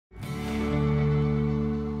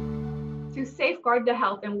To safeguard the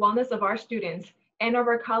health and wellness of our students and of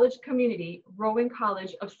our college community, Rowan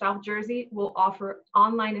College of South Jersey will offer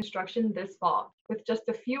online instruction this fall, with just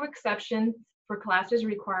a few exceptions for classes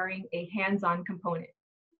requiring a hands-on component.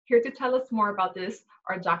 Here to tell us more about this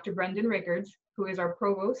are Dr. Brenden Rickards, who is our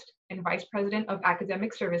Provost and Vice President of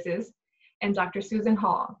Academic Services, and Dr. Susan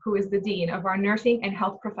Hall, who is the Dean of our Nursing and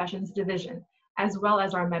Health Professions Division, as well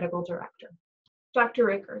as our Medical Director. Dr.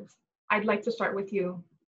 Rickards, I'd like to start with you.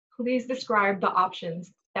 Please describe the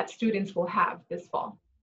options that students will have this fall.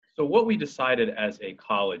 So what we decided as a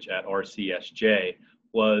college at RCSJ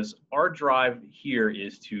was our drive here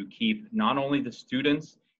is to keep not only the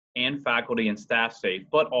students and faculty and staff safe,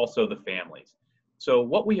 but also the families. So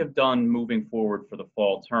what we have done moving forward for the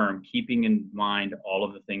fall term, keeping in mind all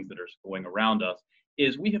of the things that are going around us,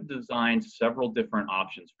 is we have designed several different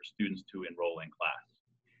options for students to enroll in class.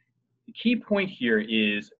 The key point here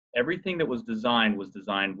is everything that was designed with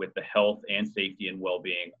the health and safety and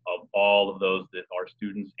well-being of all of those that our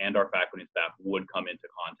students and our faculty and staff would come into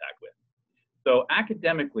contact with. So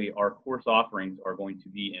academically, our course offerings are going to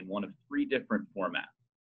be in one of three different formats.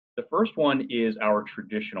 The first one is our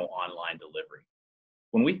traditional online delivery.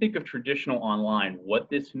 When we think of traditional online, what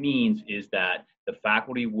this means is that the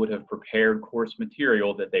faculty would have prepared course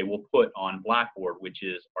material that they will put on Blackboard, which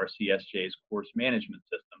is RCSJ's course management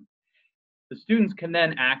system. The students can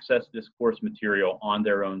then access this course material on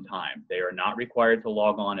their own time. They are not required to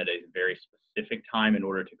log on at a very specific time in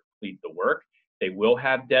order to complete the work. They will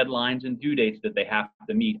have deadlines and due dates that they have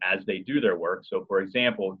to meet as they do their work. So for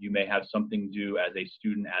example, you may have something due as a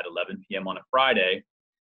student at 11 p.m. on a Friday.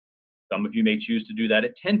 Some of you may choose to do that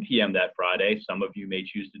at 10 p.m. that Friday. Some of you may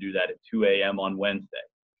choose to do that at 2 a.m. on Wednesday.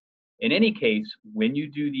 In any case, when you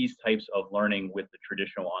do these types of learning with the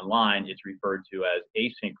traditional online, it's referred to as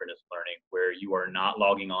asynchronous learning, where you are not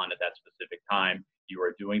logging on at that specific time. You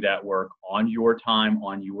are doing that work on your time,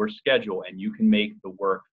 on your schedule, and you can make the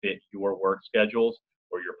work fit your work schedules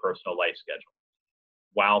or your personal life schedule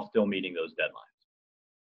while still meeting those deadlines.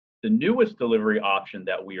 The newest delivery option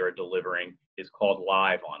that we are delivering is called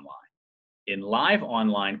Live Online. In Live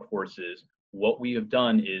Online courses, what we have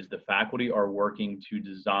done is the faculty are working to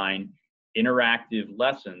design interactive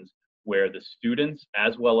lessons where the students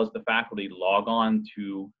as well as the faculty log on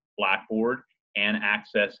to Blackboard and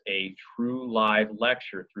access a true live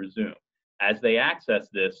lecture through Zoom. As they access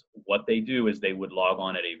this, what they do is they would log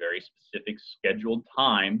on at a very specific scheduled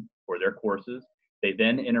time for their courses. They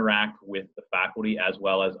then interact with the faculty as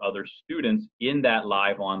well as other students in that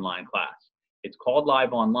live online class. It's called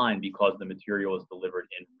Live Online because the material is delivered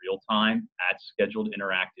in real time at scheduled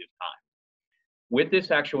interactive time. With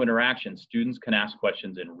this actual interaction, students can ask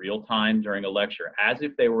questions in real time during a lecture as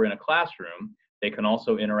if they were in a classroom. They can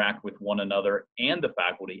also interact with one another and the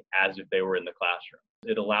faculty as if they were in the classroom.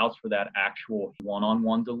 It allows for that actual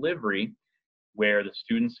one-on-one delivery where the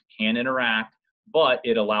students can interact, but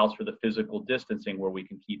it allows for the physical distancing where we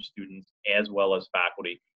can keep students as well as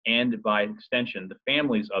faculty and by extension, the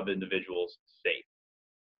families of individuals safe.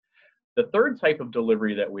 The third type of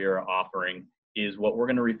delivery that we are offering is what we're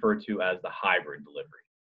going to refer to as the hybrid delivery.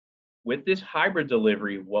 With this hybrid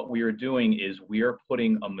delivery, what we are doing is we are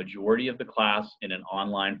putting a majority of the class in an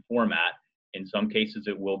online format. In some cases,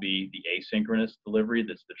 it will be the asynchronous delivery.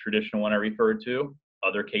 That's the traditional one I referred to.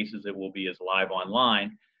 Other cases, it will be as live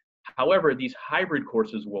online. However, these hybrid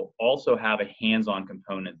courses will also have a hands-on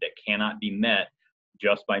component that cannot be met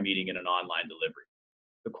just by meeting in an online delivery.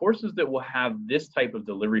 The courses that will have this type of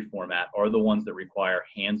delivery format are the ones that require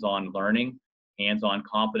hands-on learning, hands-on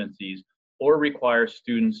competencies, or require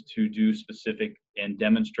students to do specific and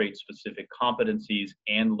demonstrate specific competencies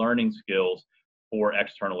and learning skills for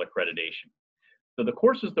external accreditation. So the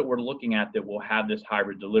courses that we're looking at that will have this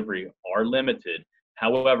hybrid delivery are limited.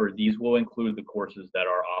 However, these will include the courses that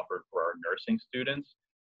are offered for our nursing students,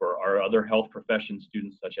 for our other health profession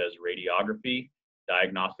students such as radiography,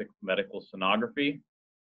 diagnostic medical sonography,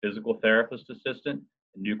 physical therapist assistant,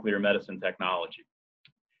 and nuclear medicine technology.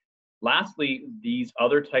 Lastly, these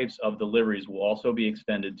other types of deliveries will also be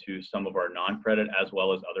extended to some of our non-credit as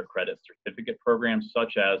well as other credit certificate programs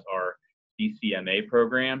such as our CCMA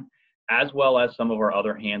program, as well as some of our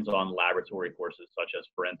other hands-on laboratory courses such as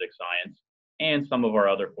forensic science and some of our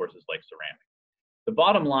other courses like ceramics. The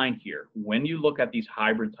bottom line here, when you look at these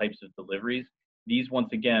hybrid types of deliveries, these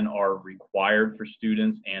once again are required for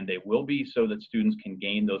students, and they will be so that students can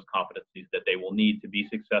gain those competencies that they will need to be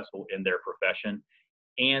successful in their profession.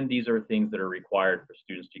 And these are things that are required for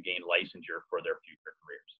students to gain licensure for their future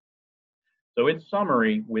careers. So in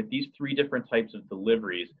summary, with these three different types of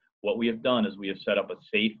deliveries, what we have done is we have set up a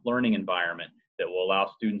safe learning environment that will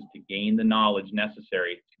allow students to gain the knowledge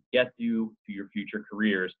necessary to get you to your future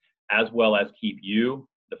careers, as well as keep you,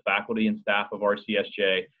 the faculty and staff of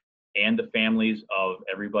RCSJ, and the families of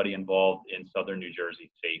everybody involved in Southern New Jersey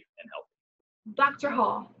safe and healthy. Dr.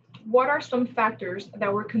 Hall, what are some factors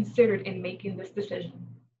that were considered in making this decision?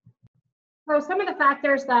 So some of the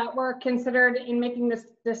factors that were considered in making this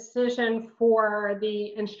decision for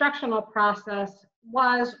the instructional process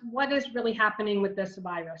was what is really happening with this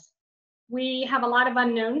virus. We have a lot of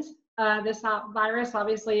unknowns. This virus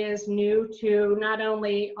obviously is new to not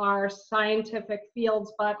only our scientific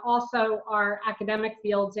fields, but also our academic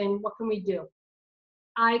fields, and what can we do?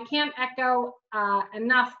 I can't echo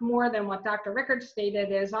enough more than what Dr. Rickards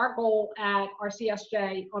stated is our goal at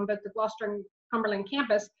RCSJ on both the Gloucester and Cumberland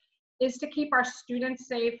campus is to keep our students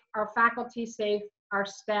safe, our faculty safe, our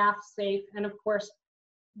staff safe, and of course,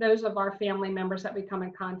 those of our family members that we come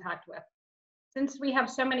in contact with. Since we have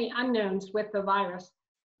so many unknowns with the virus,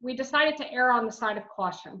 we decided to err on the side of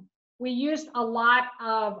caution. We used a lot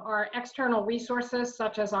of our external resources,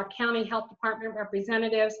 such as our county health department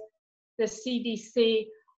representatives, the CDC,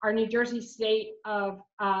 our New Jersey State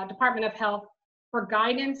Department of Health, for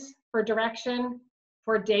guidance, for direction,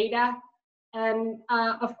 for data, and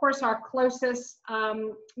of course our closest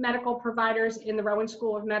medical providers in the Rowan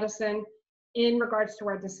School of Medicine in regards to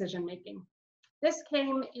our decision making. This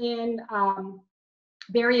came in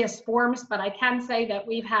various forms, but I can say that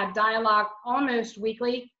we've had dialogue almost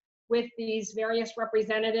weekly with these various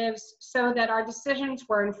representatives so that our decisions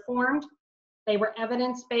were informed, they were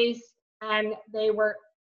evidence-based, and they were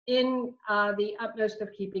in the utmost of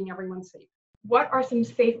keeping everyone safe. What are some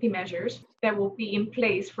safety measures that will be in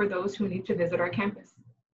place for those who need to visit our campus?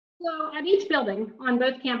 So at each building on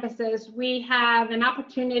both campuses, we have an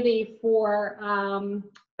opportunity for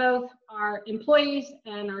both our employees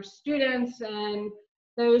and our students and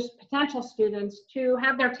those potential students to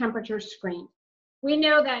have their temperatures screened. We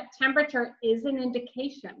know that temperature is an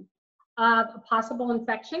indication of a possible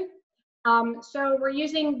infection. So we're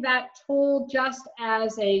using that tool just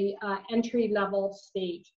as a entry-level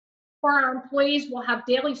stage. For our employees, we'll have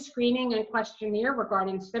daily screening and questionnaire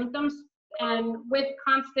regarding symptoms, and with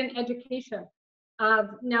constant education of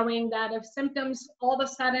knowing that if symptoms all of a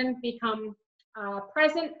sudden become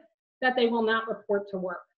present, that they will not report to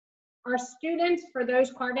work. Our students, for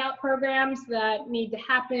those carve-out programs that need to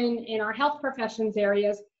happen in our health professions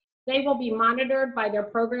areas, they will be monitored by their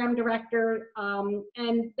program director,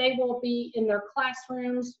 and they will be in their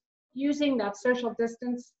classrooms using that social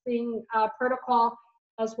distancing protocol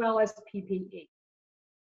as well as PPE.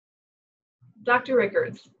 Dr.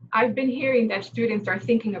 Rickards, I've been hearing that students are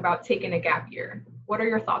thinking about taking a gap year. What are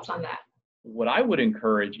your thoughts on that? What I would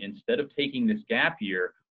encourage, instead of taking this gap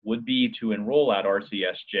year, would be to enroll at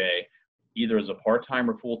RCSJ either as a part-time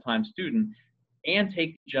or full-time student and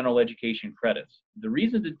take general education credits. The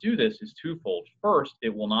reason to do this is twofold. First,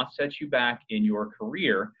 it will not set you back in your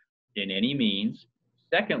career in any means.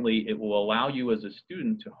 Secondly, it will allow you as a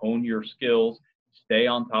student to hone your skills, stay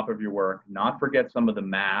on top of your work, not forget some of the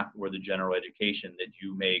math or the general education that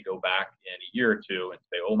you may go back in a year or two and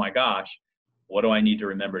say, oh my gosh, what do I need to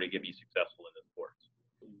remember to be successful in this course?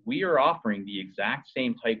 We are offering the exact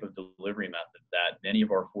same type of delivery method that many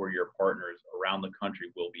of our four-year partners around the country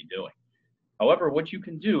will be doing. However, what you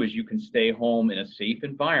can do is you can stay home in a safe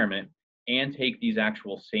environment and take these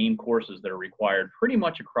actual same courses that are required pretty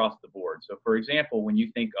much across the board. So for example, when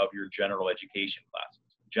you think of your general education classes,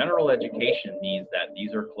 general education means that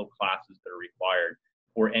these are classes that are required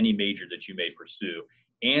for any major that you may pursue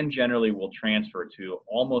and generally will transfer to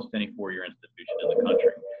almost any four-year institution in the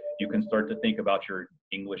country. You can start to think about your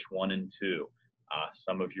English 1 and 2,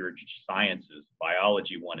 some of your sciences,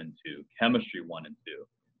 biology 1 and 2, chemistry 1 and 2,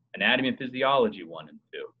 anatomy and physiology 1 and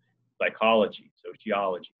 2, psychology,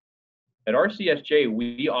 sociology. At RCSJ,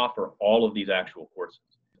 we offer all of these actual courses.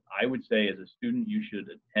 I would say as a student, you should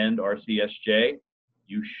attend RCSJ.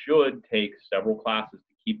 You should take several classes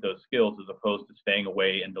to keep those skills as opposed to staying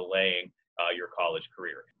away and delaying your college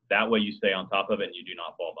career. That way you stay on top of it and you do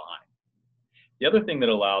not fall behind. The other thing that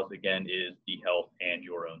allows, again, is the health and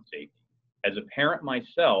your own safety. As a parent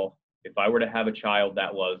myself, if I were to have a child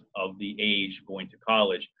that was of the age going to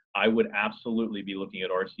college, I would absolutely be looking at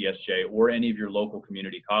RCSJ or any of your local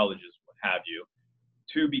community colleges, what have you,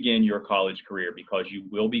 to begin your college career, because you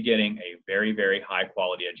will be getting a very, very high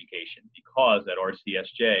quality education, because at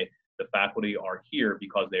RCSJ, the faculty are here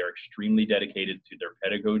because they are extremely dedicated to their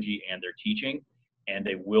pedagogy and their teaching, and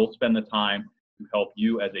they will spend the time to help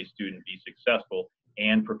you as a student be successful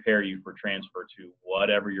and prepare you for transfer to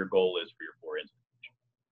whatever your goal is for your four institution.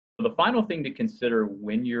 The final thing to consider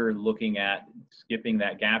when you're looking at skipping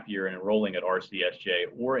that gap year and enrolling at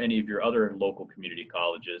RCSJ or any of your other local community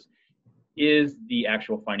colleges is the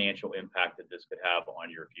actual financial impact that this could have on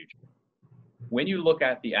your future. When you look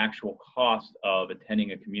at the actual cost of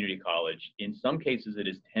attending a community college, in some cases it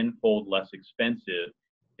is tenfold less expensive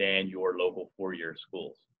than your local four-year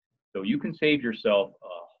schools. So you can save yourself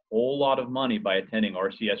a whole lot of money by attending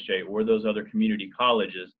RCSJ or those other community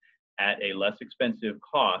colleges at a less expensive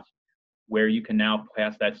cost, where you can now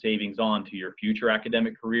pass that savings on to your future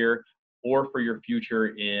academic career or for your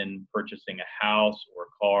future in purchasing a house or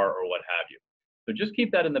car or what have you. So just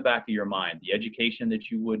keep that in the back of your mind. The education that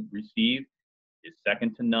you would receive is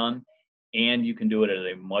second to none, and you can do it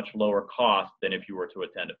at a much lower cost than if you were to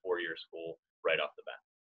attend a four-year school right off the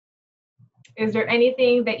bat. Is there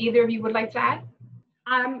anything that either of you would like to add?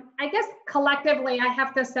 I guess collectively, I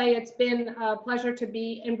have to say it's been a pleasure to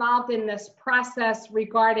be involved in this process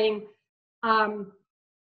regarding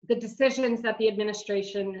the decisions that the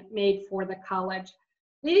administration made for the college.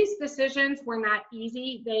 These decisions were not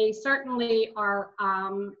easy. They certainly are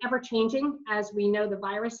ever changing. As we know, the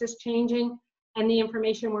virus is changing and the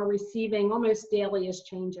information we're receiving almost daily is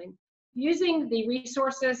changing. Using the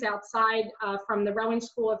resources outside from the Rowan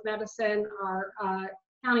School of Medicine, our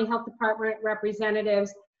county health department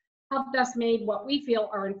representatives helped us make what we feel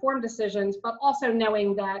are informed decisions, but also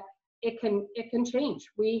knowing that it can change.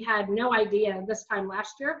 We had no idea this time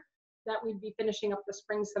last year that we'd be finishing up the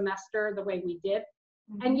spring semester the way we did.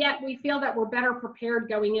 And yet we feel that we're better prepared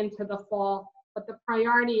going into the fall, but the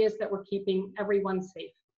priority is that we're keeping everyone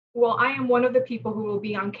safe. Well, I am one of the people who will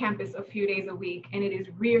be on campus a few days a week, and it is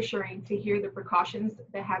reassuring to hear the precautions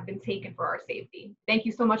that have been taken for our safety. Thank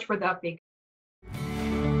you so much for the update.